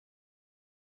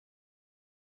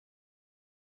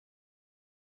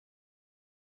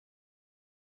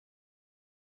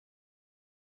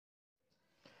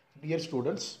Dear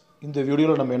students, இந்த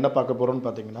வீடியோவில் நம்ம என்ன பார்க்க போகிறோம்னு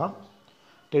பார்த்தீங்கன்னா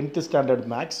 10th ஸ்டாண்டர்ட்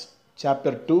மேக்ஸ்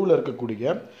சாப்டர் 2ல்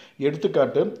இருக்கக்கூடிய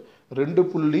எடுத்துக்காட்டு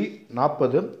 2.40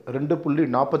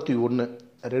 2.41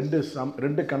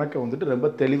 ரெண்டு கணக்கை வந்துட்டு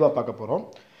ரொம்ப தெளிவாக பார்க்க போகிறோம்.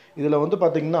 இதில் வந்து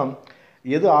பார்த்திங்கன்னா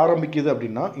எது ஆரம்பிக்குது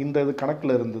அப்படின்னா இந்த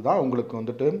கணக்கில் இருந்து தான் உங்களுக்கு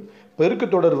வந்துட்டு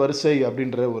பெருக்குத்தொடர் வரிசை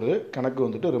அப்படின்ற ஒரு கணக்கு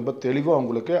வந்துட்டு ரொம்ப தெளிவாக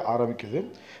உங்களுக்கு ஆரம்பிக்குது.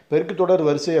 பெருக்குத்தொடர்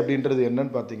வரிசை அப்படின்றது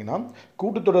என்னன்னு பார்த்தீங்கன்னா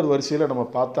கூட்டுத்தொடர் வரிசையில் நம்ம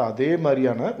பார்த்த அதே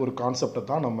மாதிரியான ஒரு கான்செப்டை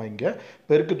தான் நம்ம இங்கே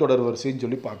பெருக்குத்தொடர் வரிசைன்னு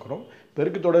சொல்லி பார்க்குறோம்.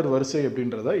 பெருக்குத்தொடர் வரிசை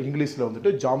அப்படின்றத இங்கிலீஷில்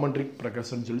வந்துட்டு ஜாமெட்ரிக்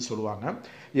ப்ரொக்ரெஷன் சொல்லி சொல்லுவாங்க.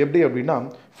 எப்படி அப்படின்னா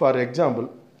ஃபார் எக்ஸாம்பிள்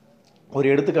ஒரு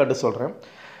எடுத்துக்காட்டு சொல்கிறேன்.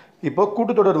 இப்போ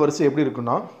கூட்டுத்தொடர் வரிசை எப்படி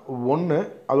இருக்குன்னா 1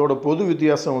 அதோட பொது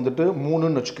வித்தியாசம் வந்துட்டு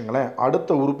 3ன்னு வச்சுக்கோங்களேன். அடுத்த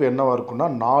உறுப்பு என்னவாக இருக்குன்னா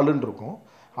 4ன்னு இருக்கும்.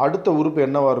 அடுத்த உறுப்பு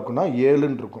என்னவாக இருக்குன்னா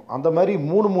 7ன்னு இருக்கும். அந்த மாதிரி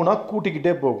 3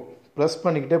 கூட்டிக்கிட்டே போகும், ப்ளஸ்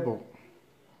பண்ணிக்கிட்டே போகும்.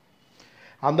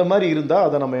 அந்த மாதிரி இருந்தால்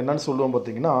அதை நம்ம என்னன்னு சொல்லுவோம்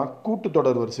பார்த்தீங்கன்னா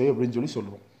கூட்டுத்தொடர் வரிசை அப்படின்னு சொல்லி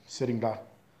சொல்லுவோம். சரிங்களா?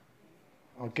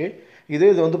 ஓகே,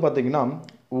 இது வந்து பார்த்திங்கன்னா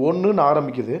 1ன்னு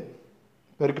ஆரம்பிக்குது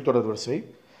பெருக்குத்தொடர் வரிசை.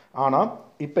 ஆனால்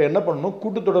இப்போ என்ன பண்ணணும்,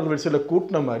 கூட்டுத்தொடர் வரிசையில்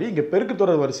கூட்டின மாதிரி இங்கே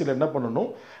பெருக்குத்தொடர் வரிசையில் என்ன பண்ணணும்,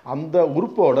 அந்த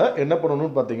உறுப்போட என்ன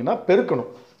பண்ணணும்னு பார்த்தீங்கன்னா பெருக்கணும்.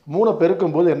 3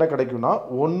 பெருக்கும்போது என்ன கிடைக்கும்னா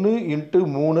 1 ×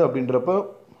 3 அப்படின்றப்ப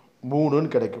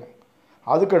 3ன்னு கிடைக்கும்.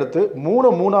 அதுக்கடுத்து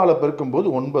 3 3ஆல் பெருக்கும்போது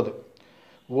 9,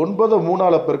 9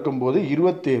 3ஆல் பெருக்கும்போது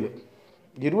 27,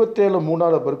 27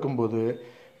 3ஆல் பெருக்கும்போது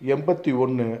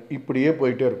 81, இப்படியே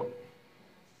போயிட்டே இருக்கும்.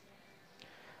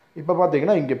 இப்போ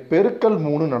பார்த்தீங்கன்னா இங்கே பெருக்கல்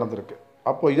 3 நடந்திருக்கு.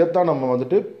 அப்போ இதைத்தான் நம்ம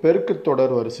வந்துட்டு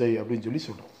பெருக்குத்தொடர் வரிசை அப்படின்னு சொல்லி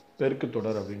சொல்கிறோம்.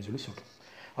 பெருக்குத்தொடர் அப்படின்னு சொல்லி சொல்கிறோம்.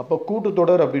 அப்போ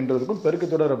கூட்டுத்தொடர் அப்படின்றதுக்கும்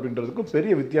பெருக்குத்தொடர் அப்படின்றதுக்கும்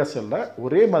பெரிய வித்தியாசம் இல்லை,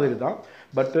 ஒரே மாதிரி தான்.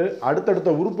 பட்டு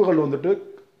அடுத்தடுத்த உறுப்புகள் வந்துட்டு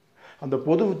அந்த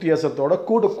பொது வித்தியாசத்தோட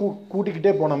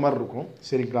கூட்டிக்கிட்டே போன மாதிரி இருக்கும்.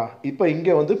 சரிங்களா? இப்போ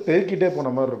இங்கே வந்து பெருக்கிட்டே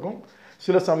போன மாதிரி இருக்கும்,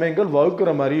 சில சமயங்கள் வகுக்கிற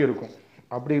மாதிரியும் இருக்கும்.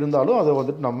 அப்படி இருந்தாலும் அதை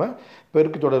வந்துட்டு நம்ம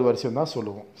பெருக்குத்தொடர் வரிசை தான்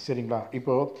சொல்லுவோம். சரிங்களா?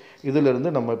 இப்போது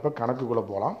இதிலிருந்து நம்ம இப்போ கணக்குக்குள்ளே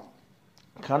போகலாம்.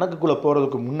 கணக்குக்குள்ளே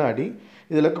போகிறதுக்கு முன்னாடி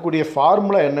இதில் இருக்கக்கூடிய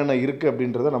ஃபார்முலா என்னென்ன இருக்குது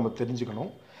அப்படின்றத நம்ம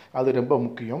தெரிஞ்சுக்கணும். அது ரொம்ப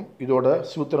முக்கியம். இதோட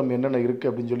சூத்திரம் என்னென்ன இருக்குது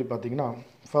அப்படின்னு சொல்லி பார்த்தீங்கன்னா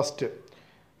ஃபஸ்ட்டு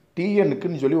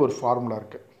டிஎன்னுக்குன்னு சொல்லி ஒரு ஃபார்முலா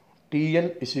இருக்குது. TN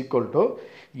is equal to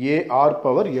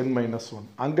AR⁻n−1.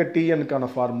 அங்கே டிஎனுக்கான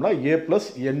ஃபார்முலா A +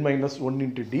 n−1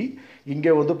 × D.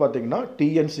 இங்கே வந்து பார்த்திங்கன்னா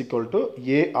TN is equal to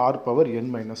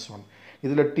AR⁻n−1.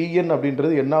 இதில் டிஎன்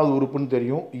அப்படின்றது என்னாவது உறுப்புன்னு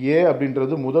தெரியும், ஏ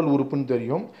அப்படின்றது முதல் உறுப்புன்னு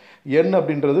தெரியும், என்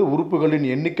அப்படின்றது உறுப்புகளின்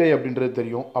எண்ணிக்கை அப்படின்றது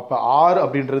தெரியும். அப்போ ஆர்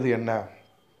அப்படின்றது என்ன,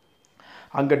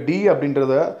 அங்கே டி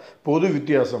அப்படின்றத பொது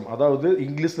வித்தியாசம், அதாவது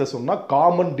இங்கிலீஷில் சொன்னால்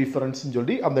காமன் டிஃபரன்ஸ்ன்னு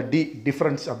சொல்லி அந்த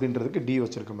டிஃபரன்ஸ் அப்படின்றதுக்கு டி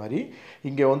வச்சுருக்க மாதிரி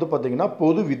இங்கே வந்து பார்த்திங்கன்னா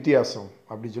பொது வித்தியாசம்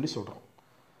அப்படின்னு சொல்லி சொல்கிறோம்.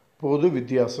 பொது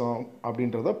வித்தியாசம்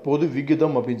அப்படின்றத பொது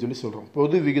விகிதம் அப்படின்னு சொல்லி சொல்கிறோம்.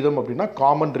 பொது விகிதம் அப்படின்னா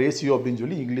காமன் ரேஷியோ அப்படின்னு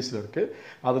சொல்லி இங்கிலீஷில் இருக்குது.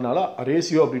 அதனால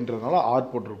ரேஷியோ அப்படின்றதுனால ஆர்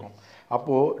போட்டிருக்கோம்.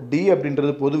 அப்போது டி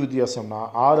அப்படின்றது பொது வித்தியாசம்னா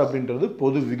ஆர் அப்படின்றது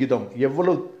பொது விகிதம்,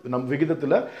 எவ்வளோ நம்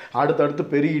விகிதத்தில் அடுத்தடுத்து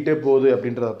பெருகிட்டே போகுது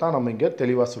அப்படின்றத தான் நம்ம இங்கே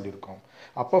தெளிவாக சொல்லியிருக்கோம்.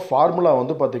 அப்போ ஃபார்முலா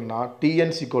வந்து பார்த்திங்கன்னா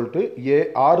டிஎன் =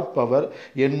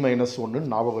 AR⁻n−1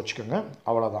 ஞாபகம் வச்சுக்கோங்க.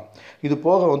 அவ்வளோதான். இது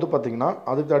போக வந்து பார்த்திங்கன்னா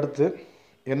அதுக்கு அடுத்து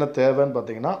என்ன தேவைன்னு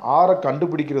பார்த்தீங்கன்னா ஆரை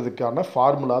கண்டுபிடிக்கிறதுக்கான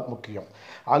ஃபார்முலா முக்கியம்.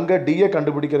 அங்கே டியை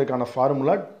கண்டுபிடிக்கிறதுக்கான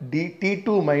ஃபார்முலா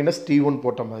T2 - T1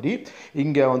 போட்ட மாதிரி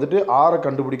இங்கே வந்துட்டு ஆரை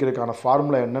கண்டுபிடிக்கிறதுக்கான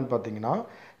ஃபார்முலா என்னன்னு பார்த்தீங்கன்னா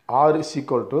R =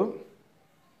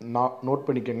 நோட்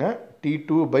பண்ணிக்கோங்க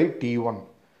T2/T1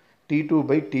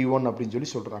 T2/T1 அப்படின்னு சொல்லி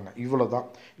சொல்கிறாங்க. இவ்வளோ தான்.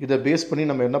 இதை பேஸ் பண்ணி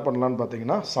நம்ம என்ன பண்ணலான்னு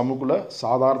பார்த்தீங்கன்னா சமுக்குள்ளே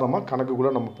சாதாரணமாக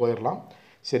கணக்குக்குள்ளே நம்ம போயிடலாம்.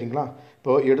 சரிங்களா?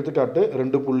 இப்போ எடுத்துக்காட்டு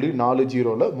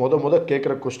 2.40ல் முத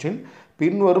கேட்குற கொஸ்டின்,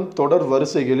 பின்வரும் தொடர்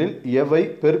வரிசைகளில் எவை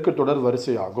பெருக்குத்தொடர்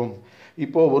வரிசையாகும்.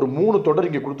 இப்போது ஒரு 3 தொடர்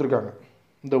இங்கே கொடுத்துருக்காங்க.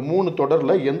 இந்த 3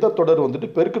 தொடரில் எந்த தொடர் வந்துட்டு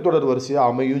பெருக்குத்தொடர் வரிசையாக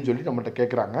அமையும்னு சொல்லி நம்மகிட்ட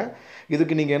கேட்குறாங்க.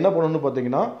 இதுக்கு நீங்கள் என்ன பண்ணணும்னு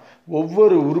பார்த்தீங்கன்னா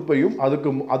ஒவ்வொரு உறுப்பையும்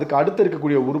அதுக்கு அடுத்து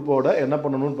இருக்கக்கூடிய உறுப்போட என்ன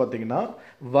பண்ணணும்னு பார்த்தீங்கன்னா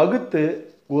வகுத்து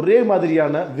ஒரே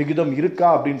மாதிரியான விகிதம் இருக்கா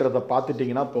அப்படின்றத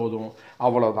பார்த்துட்டிங்கன்னா போதும்.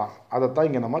 அவ்வளோதான். அதைத்தான்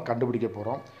இங்கே நம்ம கண்டுபிடிக்க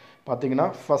போகிறோம். பார்த்தீங்கன்னா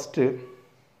ஃபஸ்ட்டு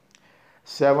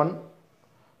 7,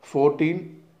 14,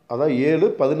 அதாவது 7,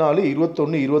 14,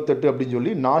 21, 28 அப்படின்னு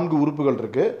சொல்லி 4 உறுப்புகள்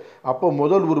இருக்குது. அப்போ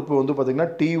முதல் உறுப்பு வந்து பார்த்திங்கன்னா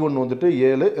T1 வந்துட்டு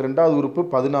 7, ரெண்டாவது உறுப்பு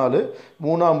 14,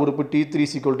 மூணாம் உறுப்பு T3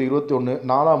 = 21,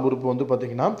 நாலாம் உறுப்பு வந்து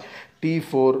பார்த்திங்கன்னா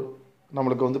T4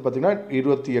 நம்மளுக்கு வந்து பார்த்திங்கன்னா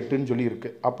 28ன்னு சொல்லி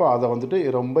இருக்குது. அப்போ அதை வந்துட்டு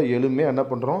ரொம்ப எளிமையாக என்ன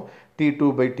பண்ணுறோம்,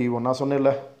 T2/T1 நான்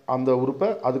சொன்னேன்ல அந்த உறுப்பை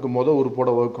அதுக்கு உறுப்போட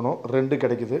வகுக்கணும், 2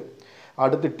 கிடைக்குது.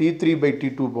 அடுத்து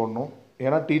T3/T2 போடணும்,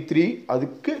 ஏன்னா T3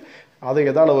 அதுக்கு அதை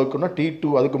எதால் வகுக்கணும், T2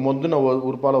 அதுக்கு முந்தின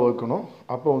உறுப்பால் வகுக்கணும்.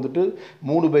 அப்போ வந்துட்டு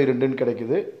 3/2ன்னு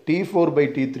கிடைக்குது.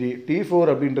 T4/T3 T4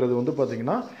 அப்படின்றது வந்து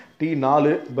பார்த்திங்கன்னா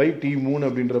T4/T3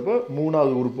 அப்படின்றப்ப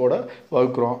மூணாவது உறுப்போட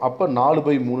வகுக்கிறோம். அப்போ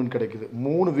 4/3ன்னு கிடைக்குது.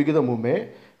 3 விகிதமுமே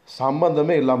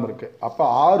சம்பந்தமே இல்லாமல் இருக்குது. அப்போ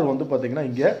ஆறு வந்து பார்த்திங்கன்னா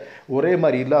இங்கே ஒரே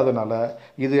மாதிரி இல்லாதனால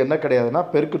இது என்ன கிடையாதுன்னா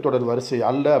பெருக்கு தொடர் வரிசை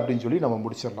அல்ல அப்படின்னு சொல்லி நம்ம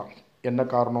முடிச்சிடலாம். என்ன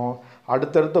காரணம்?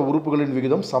 அடுத்தடுத்த உறுப்புகளின்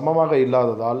விகிதம் சமமாக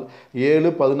இல்லாததால் 7,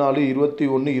 14,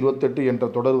 21, 28 என்ற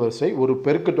தொடர் வரிசை ஒரு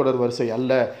பெருக்கு தொடர் வரிசை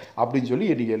அல்ல அப்படின்னு சொல்லி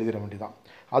நீங்கள் எழுதிட வேண்டியதான்.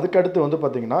 அதுக்கடுத்து வந்து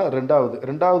பார்த்திங்கன்னா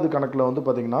ரெண்டாவது கணக்கில் வந்து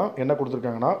பார்த்திங்கன்னா என்ன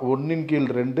கொடுத்துருக்காங்கன்னா 1/2,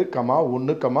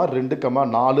 1, 2,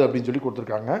 4 அப்படின்னு சொல்லி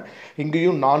கொடுத்துருக்காங்க.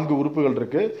 இங்கேயும் 4 உறுப்புகள்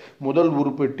இருக்குது. முதல்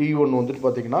உறுப்பு T1 வந்துட்டு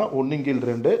பார்த்திங்கன்னா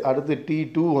 1/2, அடுத்து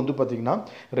T2 வந்து பார்த்திங்கன்னா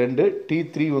 2,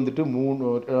 T3 வந்துட்டு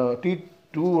 3,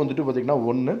 T2 வந்துட்டு பார்த்திங்கன்னா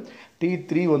 1,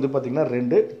 T3 வந்து பார்த்திங்கன்னா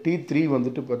 2, T3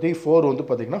 வந்துட்டு T4 வந்து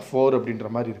பார்த்திங்கன்னா 4 அப்படின்ற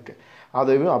மாதிரி இருக்குது.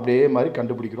 அதையும் அப்படியே மாதிரி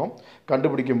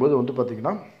கண்டுபிடிக்கும்போது வந்து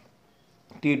பார்த்திங்கன்னா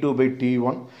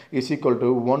T2/T1 is equal to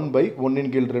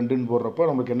 1/1/2 போடுறப்போ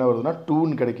நமக்கு என்ன வருதுன்னா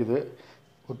 2 கிடைக்குது.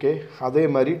 ஓகே, அதே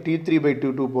மாதிரி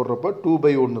T3/T2 போடுறப்போ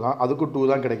 2/1 தான், அதுக்கும் 2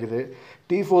 தான் கிடைக்குது.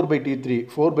 T4/T3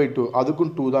 4/2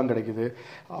 அதுக்கும் 2 தான் கிடைக்குது.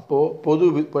 அப்போது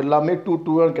இப்போ எல்லாமே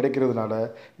 2 கிடைக்கிறதுனால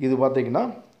இது பார்த்திங்கன்னா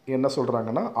என்ன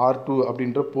சொல்கிறாங்கன்னா R2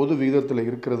 அப்படின்ற பொது விகிதத்தில்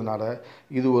இருக்கிறதுனால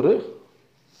இது ஒரு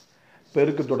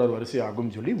பெருக்கு தொடர் வரிசை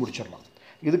ஆகும் சொல்லி முடிச்சிடலாம்.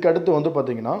 இதுக்கு அடுத்து வந்து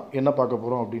பார்த்திங்கன்னா என்ன பார்க்க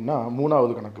போகிறோம் அப்படின்னா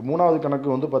மூணாவது கணக்கு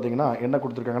வந்து பார்த்திங்கன்னா என்ன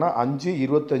கொடுத்துருக்காங்கன்னா 5,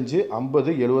 25,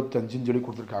 50, 75ன்னு சொல்லி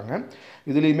கொடுத்துருக்காங்க.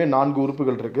 இதுலேயுமே 4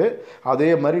 உறுப்புகள் இருக்குது. அதே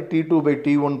மாதிரி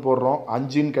T2/T1 போடுறோம்,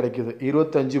 5ன்னு கிடைக்குது.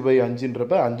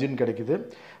 25/5ன்றப்ப 5ன்னு கிடைக்குது.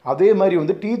 அதே மாதிரி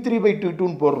வந்து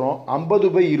T3/T2 போடுறோம்,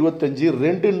 50/25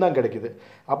 2ன்னு தான் கிடைக்குது.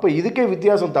 அப்போ இதுக்கே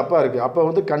வித்தியாசம் தப்பாக இருக்குது. அப்போ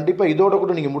வந்து கண்டிப்பாக இதோட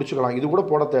கூட நீங்கள் முடிச்சுக்கலாம், இது கூட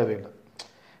போட தேவையில்லை.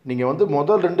 நீங்கள் வந்து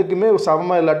முதல் ரெண்டுக்குமே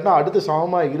சமமாக இல்லாட்டினா அடுத்து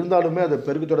சமமாக இருந்தாலுமே அதை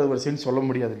பெருக்கு தொடர் வரிசைன்னு சொல்ல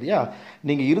முடியாது இல்லையா?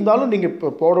 நீங்கள் இருந்தாலும் நீங்கள் இப்போ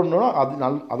போடணுன்னா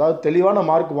அதாவது தெளிவான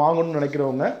மார்க் வாங்கணும்னு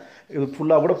நினைக்கிறவங்க இது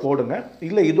ஃபுல்லாக கூட போடுங்க.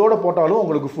 இல்லை இதோட போட்டாலும்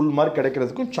உங்களுக்கு ஃபுல் மார்க்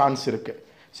கிடைக்கிறதுக்கும் சான்ஸ் இருக்குது.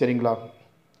 சரிங்களா?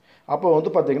 அப்போ வந்து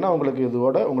பார்த்திங்கன்னா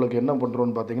உங்களுக்கு என்ன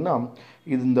பண்ணுறோன்னு பார்த்தீங்கன்னா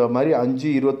இது இந்த மாதிரி 5,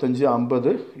 25,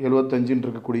 50, 75ன்னு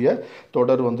இருக்கக்கூடிய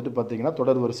தொடர் வந்துட்டு பார்த்திங்கன்னா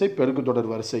தொடர் வரிசை பெருக்கு தொடர்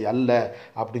வரிசை அல்ல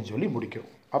அப்படின்னு சொல்லி முடிக்கும்.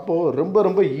 அப்போது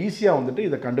ரொம்ப ஈஸியாக வந்துட்டு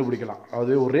இதை கண்டுபிடிக்கலாம்.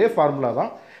 அது ஒரே ஃபார்முலா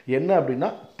தான். என்ன அப்படின்னா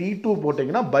T2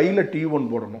 போட்டிங்கன்னா பையில் T1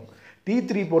 போடணும்,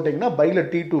 T3 போட்டிங்கன்னா பையில்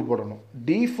T2 போடணும்,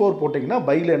 D4 போட்டிங்கன்னா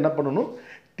பையில் என்ன பண்ணணும்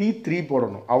T3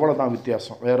 போடணும். அவ்வளோதான்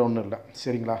வித்தியாசம், வேறு ஒன்றும் இல்லை.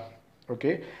 சரிங்களா?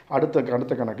 ஓகே,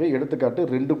 அடுத்த கணக்கு எடுத்துக்காட்டு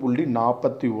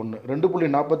 2.41.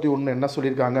 2.41 என்ன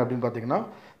சொல்லியிருக்காங்க அப்படின்னு பார்த்தீங்கன்னா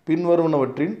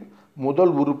பின்வருவனவற்றின்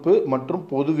முதல் உறுப்பு மற்றும்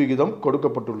பொது விகிதம்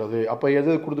கொடுக்கப்பட்டுள்ளது. அப்போ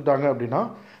எது கொடுத்துட்டாங்க அப்படின்னா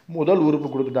முதல் உறுப்பு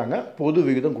கொடுத்துட்டாங்க, பொது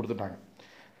விகிதம் கொடுத்துட்டாங்க.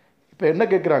 இப்போ என்ன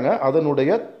கேட்குறாங்க,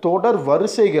 அதனுடைய தொடர்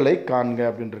வரிசைகளை காண்க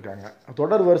அப்படின்னு இருக்காங்க.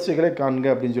 தொடர் வரிசைகளை காண்க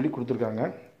அப்படின்னு சொல்லி கொடுத்துருக்காங்க.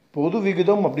 பொது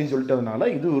விகிதம் அப்படின்னு சொல்லிட்டதுனால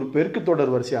இது ஒரு பெருக்கு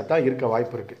தொடர் வரிசையாக தான் இருக்க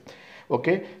வாய்ப்பு இருக்குது.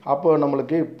 ஓகே, அப்போ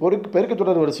நம்மளுக்கு பெருக்கு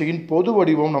தொடர் வரிசையின் பொது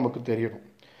வடிவம் நமக்கு தெரியணும்.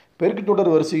 பெருக்கு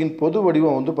தொடர் வரிசையின் பொது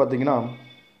வடிவம் வந்து பார்த்திங்கன்னா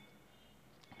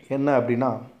என்ன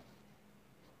அப்படின்னா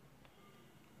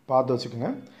பார்த்து வச்சுக்கோங்க.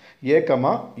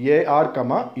 AR,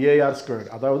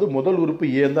 அதாவது முதல் உறுப்பு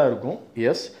ஏ தான் இருக்கும்,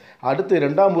 எஸ். அடுத்து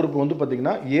ரெண்டாம் உறுப்பு வந்து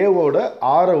பார்த்திங்கன்னா ஏவோட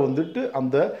ஆரை வந்துட்டு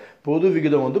அந்த பொது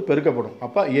விகிதம் வந்து பெருக்கப்படும்,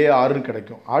 அப்போ ARன்னு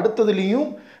கிடைக்கும். அடுத்ததுலேயும்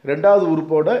ரெண்டாவது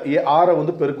உறுப்போட ஆரை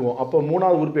வந்து பெருக்குவோம், அப்போ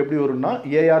மூணாவது உறுப்பு எப்படி வரும்னா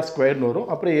AR² வரும்.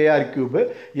 அப்புறம் AR3,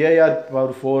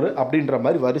 AR4 அப்படின்ற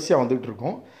மாதிரி வரிசையாக வந்துகிட்டு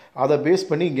இருக்கும். அதை பேஸ்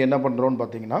பண்ணி இங்கே என்ன பண்ணுறோன்னு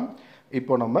பார்த்தீங்கன்னா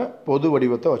இப்போ நம்ம பொது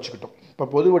வடிவத்தை வச்சுக்கிட்டோம். இப்போ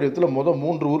பொது வடிவத்தில்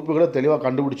 3 உறுப்புகளை தெளிவாக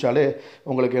கண்டுபிடிச்சாலே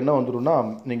உங்களுக்கு என்ன வந்துடும்னா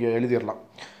நீங்கள் எழுதிடலாம்.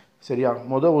 சரியா?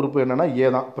 முதல் உறுப்பு என்னென்னா ஏ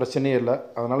தான், பிரச்சனையே இல்லை.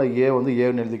 அதனால் ஏ வந்து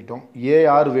ஏன்னு எழுதிக்கிட்டோம்.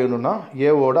 AR வேணும்னா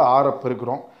ஏவோட ஆரை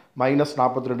பெருக்கிறோம்,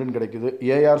 -42ன்னு கிடைக்குது.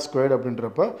 AR²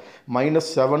 அப்படின்றப்ப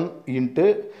 -7 ×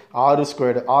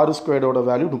 R². R²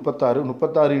 value 36.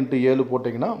 36 × 7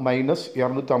 போட்டிங்கன்னா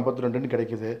 -252ன்னு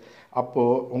கிடைக்குது.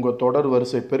 அப்போது உங்கள் தொடர்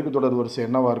வரிசை பெருக்கு தொடர் வரிசை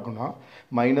என்னவாக இருக்குன்னா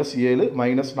 -7,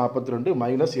 -42,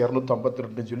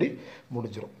 -252ன்னு சொல்லி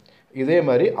முடிஞ்சிடும். இதே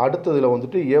மாதிரி அடுத்ததில்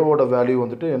வந்துட்டு ஏவோட வேல்யூ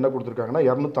வந்துட்டு என்ன கொடுத்துருக்காங்கன்னா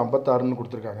 256ன்னு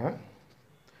கொடுத்துருக்காங்க.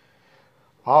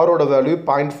 ஆரோட வேல்யூ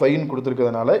 0.5ன்னு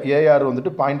கொடுத்துருக்கிறதுனால AR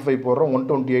வந்துட்டு 0.5 போடுறோம்,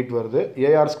 128 வருது.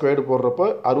 AR² போடுறப்போ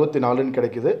 64ன்னு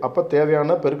கிடைக்குது. அப்போ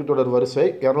தேவையான பெருக்கு தொடர் வரிசை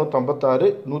 256,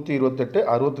 128,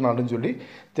 64ன்னு சொல்லி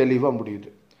தெளிவாக முடியுது.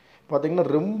 பார்த்திங்கன்னா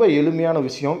ரொம்ப எளிமையான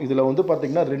விஷயம். இதில் வந்து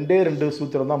பார்த்திங்கன்னா 2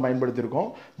 சூத்திரம் தான்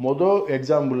பயன்படுத்தியிருக்கோம். மொதல்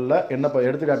எக்ஸாம்பிளில்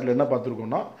எடுத்துக்காட்டில் என்ன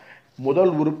பார்த்துருக்கோன்னா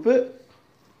முதல் உறுப்பு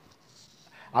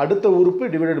அடுத்த உறுப்பு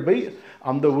டிவைடட் பை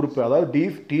அந்த உறுப்பு, அதாவது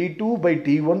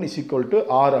T2/T1 =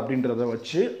 R அப்படின்றத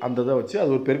வச்சு அந்த இதை வச்சு அது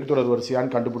ஒரு பெருக்குத்தொடர்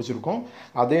வரிசையான்னு கண்டுபிடிச்சிருக்கோம்.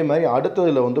 அதே மாதிரி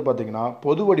அடுத்ததில் வந்து பார்த்திங்கன்னா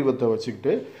பொது வடிவத்தை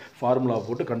வச்சுக்கிட்டு ஃபார்முலா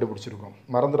போட்டு கண்டுபிடிச்சிருக்கோம்.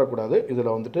 மறந்துடக்கூடாது.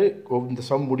 இதில் வந்துட்டு இந்த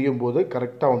சம் முடியும் போது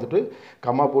கரெக்டாக வந்துட்டு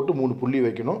கம்மா போட்டு 3 புள்ளி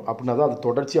வைக்கணும். அப்படின்னா தான் அது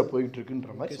தொடர்ச்சியாக போயிட்டு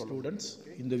இருக்குன்ற மாதிரி. ஸ்டூடெண்ட்ஸ்,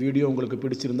 இந்த வீடியோ உங்களுக்கு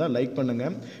பிடிச்சிருந்தா லைக்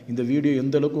பண்ணுங்கள். இந்த வீடியோ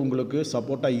எந்த அளவுக்கு உங்களுக்கு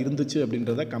சப்போர்ட்டாக இருந்துச்சு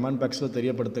அப்படின்றத கமெண்ட் பாக்ஸில்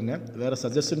தெரியப்படுத்துங்க. வேறு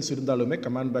சஜஷன்ஸ் இருந்தாலுமே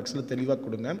கமெண்ட் பாக்ஸில் தெளிவாக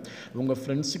கொடுங்க. உங்கள்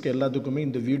ஃப்ரெண்ட்ஸுக்கு எல்லாத்துக்குமே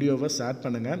இந்த வீடியோவை ஷேர்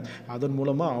பண்ணுங்கள். அதன்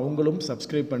மூலமாக அவங்களும்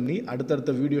சப்ஸ்கிரைப் பண்ணி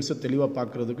அடுத்தடுத்த வீடியோஸை தெளிவாக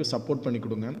பார்க்குறதுக்கு சப்போர்ட் பண்ணி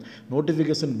கொடுங்க.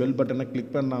 நோட்டிஃபிகேஷன் பெல் பட்டனை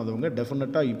கிளிக் பண்ணாதவங்க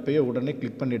டெஃபினட்டாக இப்போயே உடனே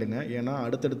கிளிக் பண்ணிவிடுங்க. ஏன்னா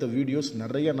அடுத்தடுத்த வீடியோஸ்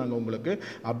நிறைய நாங்கள் உங்களுக்கு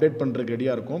அப்டேட் பண்ணுறதுக்கு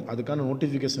ரெடியாக இருக்கும். அதுக்கான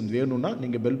நோட்டிஃபிகேஷன் வேணும்னா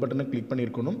நீங்கள் பெல் பட்டனை கிளிக்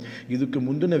பண்ணியிருக்கணும். இதுக்கு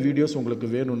முந்தின வீடியோஸ் உங்களுக்கு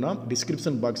வேணும்னா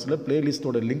டிஸ்கிரிப்ஷன் பாக்ஸில்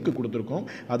பிளேலிஸ்ட்டோட லிங்க் கொடுத்துருக்கோம்.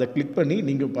 அதை கிளிக் பண்ணி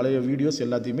நீங்கள் பழைய வீடியோஸ்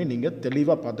எல்லாத்தையுமே நீங்கள்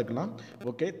தெளிவாக பார்த்துக்கலாம்.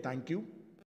 Okay, thank you.